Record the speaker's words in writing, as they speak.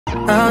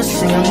I'll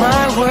share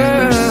my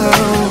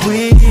world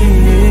with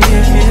you.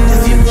 If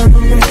you ever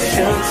waste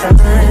your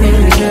time,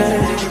 waste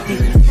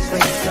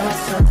your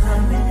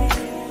time.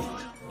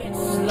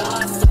 It's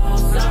lost, so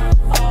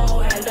oh,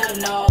 and I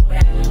know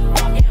it.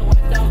 Fucking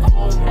with them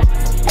old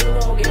boys, you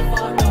gon' get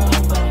fucked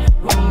over.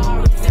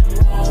 Rories and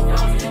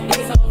rollers,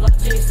 these hoes are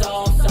cheap, so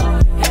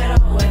head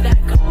up with that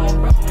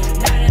cobra.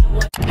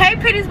 Hey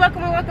pretties,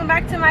 welcome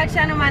back to my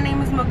channel. My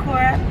name is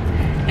Micora,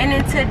 and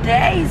in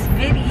today's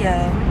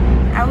video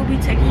I will be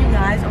taking you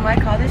guys on my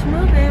college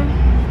move-in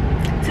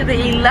to the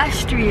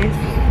illustrious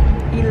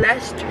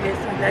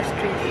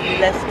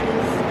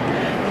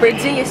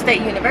Virginia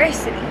State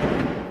University.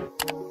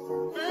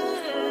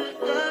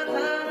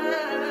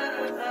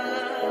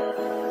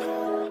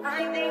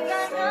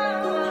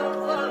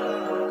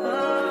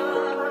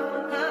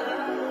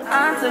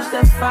 I touch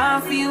that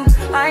 5 for you.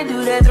 I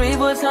do that 3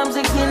 more times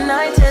again.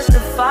 I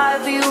testify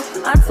for you.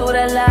 I told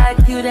I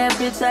like you, that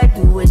bitch. I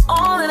do it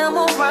all, and I'm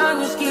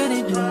around. You scared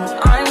to do it.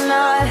 I'm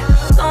not.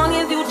 As long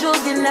as you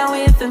joking now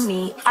in for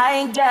me, I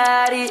ain't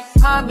got it.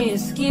 I've been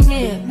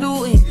scheming,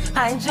 looting,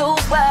 hide your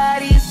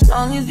body. As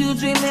long as you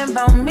dreaming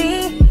about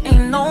me,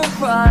 ain't no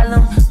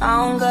problem. I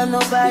don't got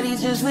nobody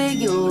just with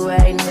you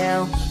right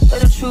now. But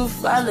the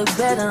truth, I look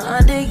better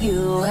under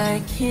you.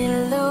 I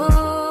can't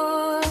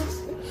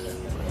lose.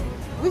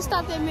 We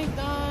stopped at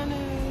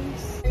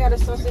McDonald's. I got a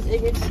sausage,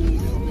 egg, and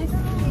cheese.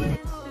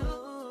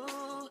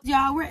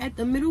 Y'all, we're at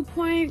the middle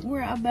point.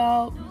 We're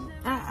about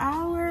an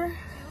hour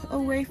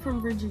away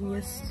from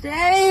Virginia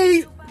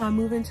State. My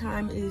moving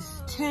time is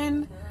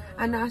 10.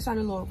 I know I sound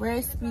a little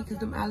raspy because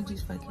them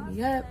allergies fucking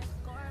me up.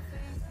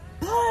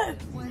 But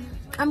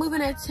I'm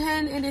moving at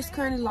 10 and it's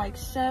currently like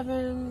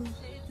 7,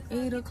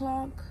 8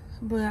 o'clock.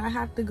 But I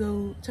have to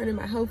go turn in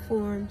my health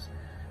forms,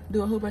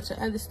 do a whole bunch of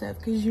other stuff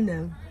because you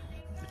know,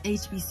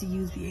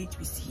 HBCUs be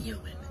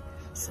HBCUing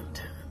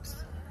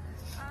sometimes.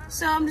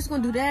 So I'm just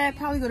gonna do that,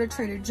 probably go to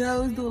Trader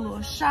Joe's, do a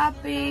little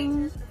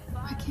shopping.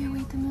 I can't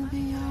wait to move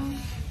in, y'all.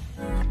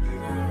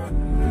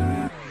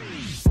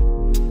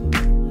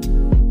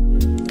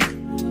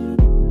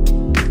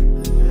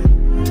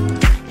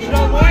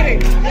 Good morning.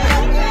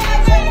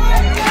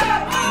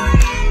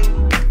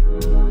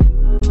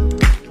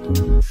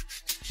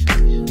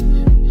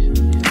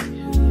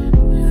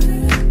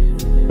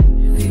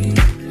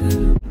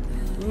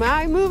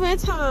 My moving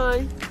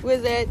time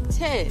was at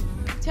 10.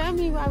 Tell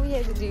me why we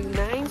had to do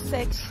 9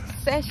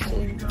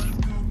 sessions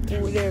or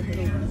whatever.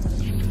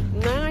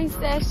 9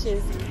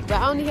 sessions, but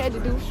I only had to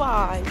do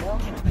 5.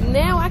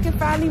 Now I can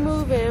finally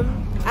move in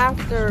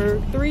after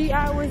 3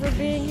 hours of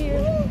being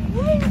here.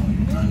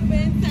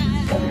 Moving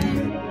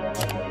time.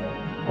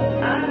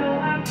 I know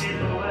I've been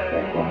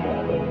away.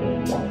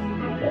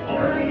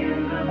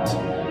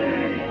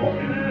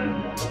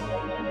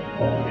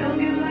 Don't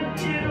get my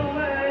shit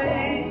away.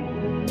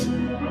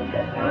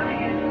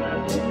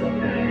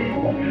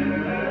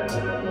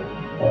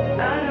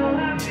 I know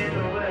I've been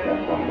away.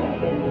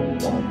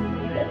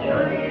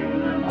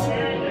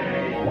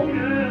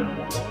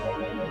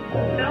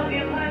 Don't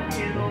get my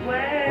shit away.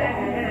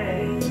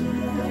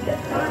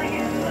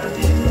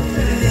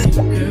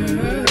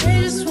 Girl, they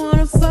just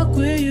wanna fuck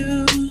with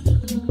you.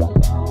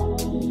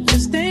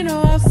 Cause they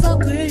know I fuck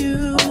with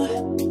you.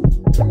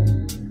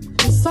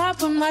 If I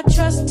put my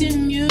trust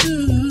in you,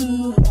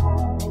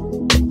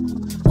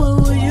 what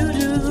will you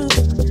do?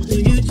 Will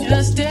you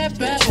just step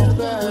back?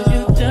 Will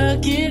you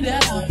duck it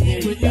out?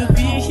 Will you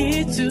be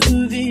here to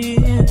the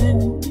end?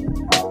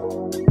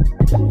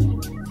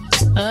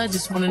 I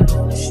just wanna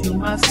know if you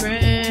my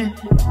friend.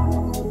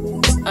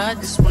 I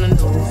just wanna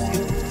know if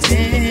you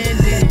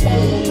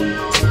pretending.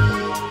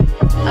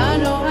 I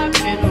know I've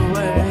been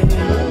away.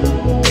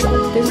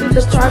 This is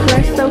the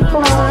progress so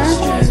far.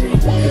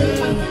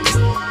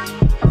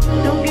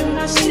 Don't give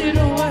my shit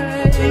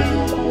away.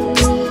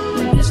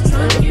 I'm just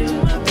trying to get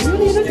my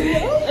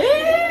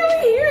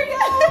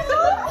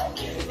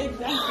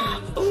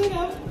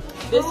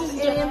This is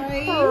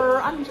Jari.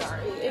 I'm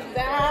Jari. Is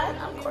that?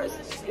 Of course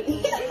it's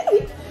me.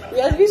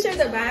 Yes, we shared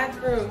the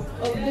bathroom.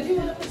 Oh, did you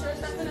want to put your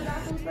stuff in the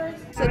bathroom first?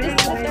 So this is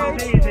the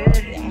third floor.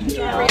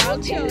 Jari, I'll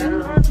chill.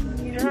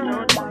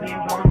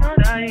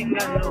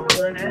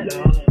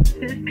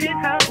 This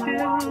penthouse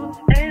view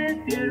ain't as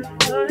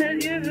beautiful as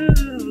you.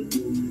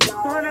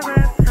 Wanna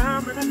have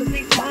time, but I can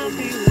think of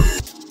you.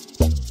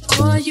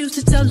 Oh, I used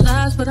to tell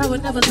lies, but I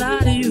would never lie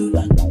to you.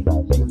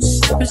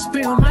 Sipping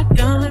spray on my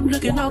dime,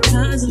 looking all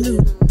kinds of new.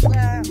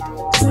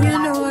 So you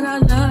know what I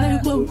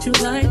like, what would you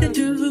like to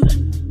do?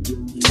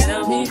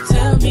 Tell me. This is the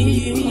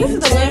one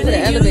for the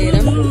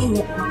elevator.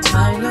 I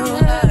know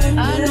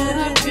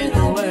I've been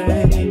away.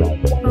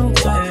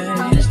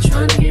 I'm just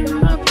trying to get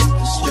my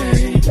picture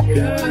straight,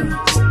 girl.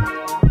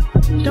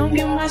 Don't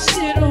give my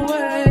shit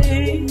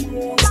away.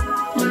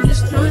 I'm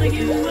just trying to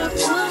get my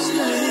picture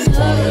straight.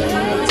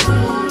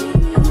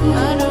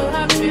 I know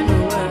I've been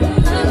away.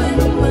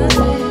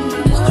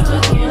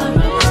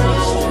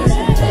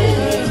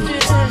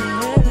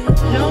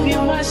 Don't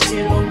give my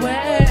shit away.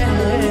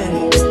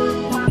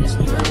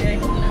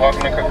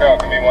 Welcome to Cookout.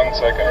 Give me 1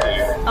 second,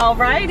 please.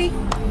 Alrighty.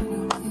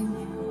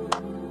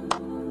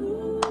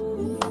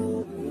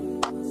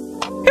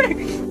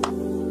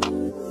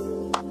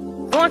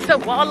 to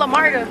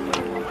Walmart.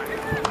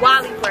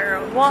 Wally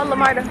World.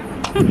 Walmart.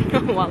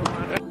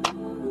 Walmart.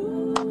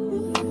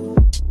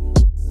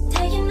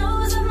 Taking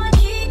notes on my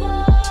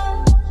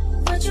keyboard.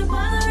 What you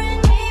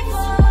bothering me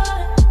for?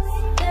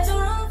 There's a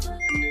room for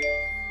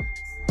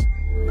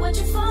what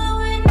you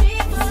following me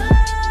for?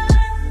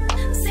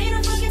 Say the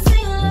fucking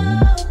sing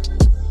along.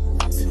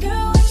 So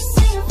girl, what you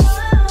singing for?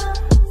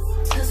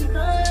 'Cause you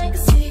blow like a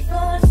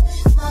seaford.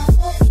 My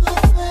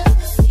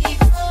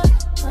seaford.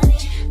 Money,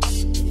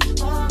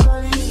 all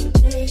money.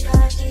 Big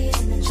car keys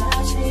in the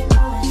trash, big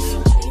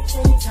rolling.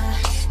 Pretty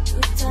tight,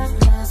 good time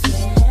girls, with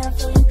a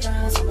handful of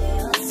girls, and they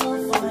all so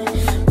fun.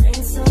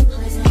 Bring some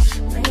poison,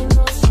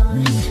 rainbow sun.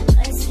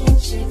 Nice skin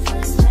chick,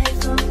 first night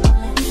from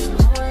mine.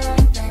 All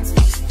right, thanks,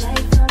 first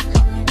flight from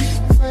mine.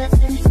 Flip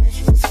it,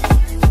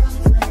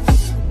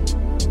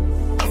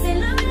 they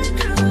love the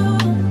crew,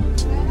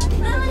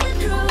 love the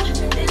crew,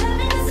 they love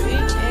the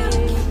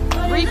crew.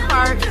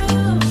 Three-part.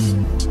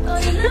 Oh,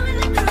 they love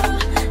the crew,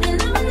 they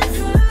love the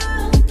crew,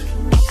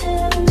 they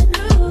love the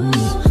crew,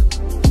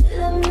 they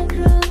love the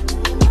crew.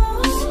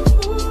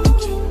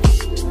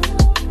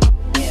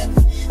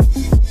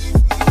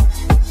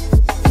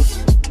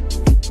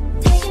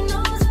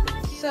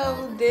 So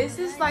this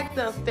is like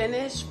the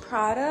finished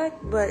product,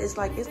 but it's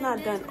like it's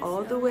not done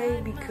all the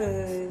way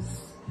because,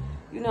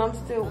 you know, I'm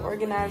still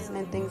organizing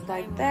and things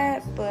like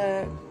that,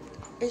 but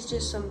it's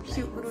just some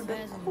cute little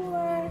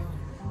decor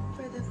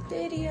for the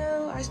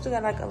video. I still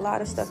got like a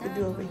lot of stuff to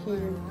do over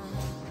here,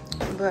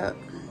 but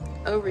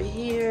over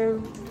here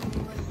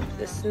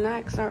the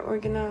snacks are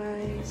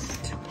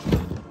organized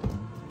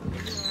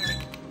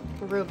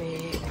real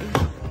big.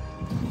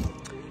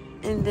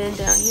 And then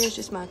down here is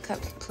just my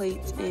cups,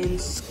 plates, and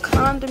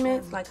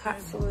condiments like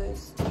hot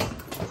sauce,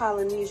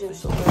 Polynesian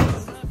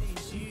sauce,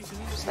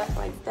 stuff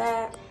like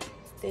that.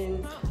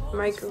 Then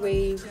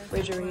microwave,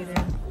 refrigerator,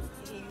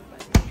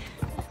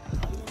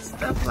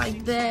 stuff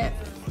like that.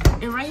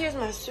 And right here's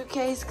my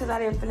suitcase because I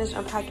didn't finish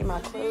unpacking my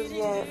clothes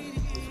yet.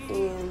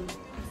 And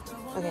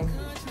okay,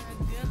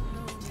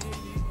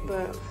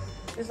 but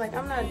it's like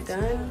I'm not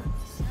done.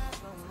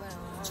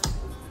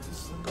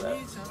 But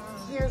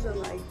here's a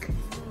like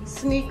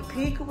sneak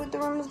peek of what the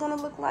room is gonna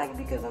look like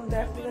because I'm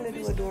definitely gonna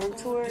do a dorm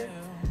tour.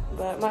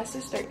 But my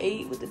sister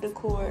ate with the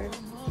decor,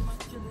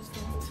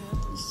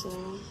 so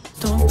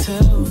Don't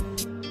tell.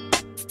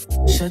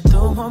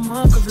 Shadow my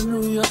mark of the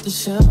New York the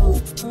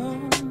shelf.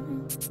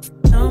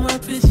 Now my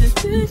bitch is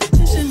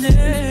to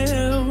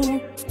Chanel.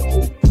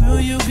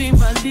 Will you be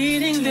my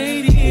leading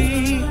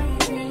lady?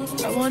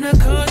 I wanna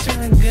culture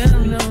and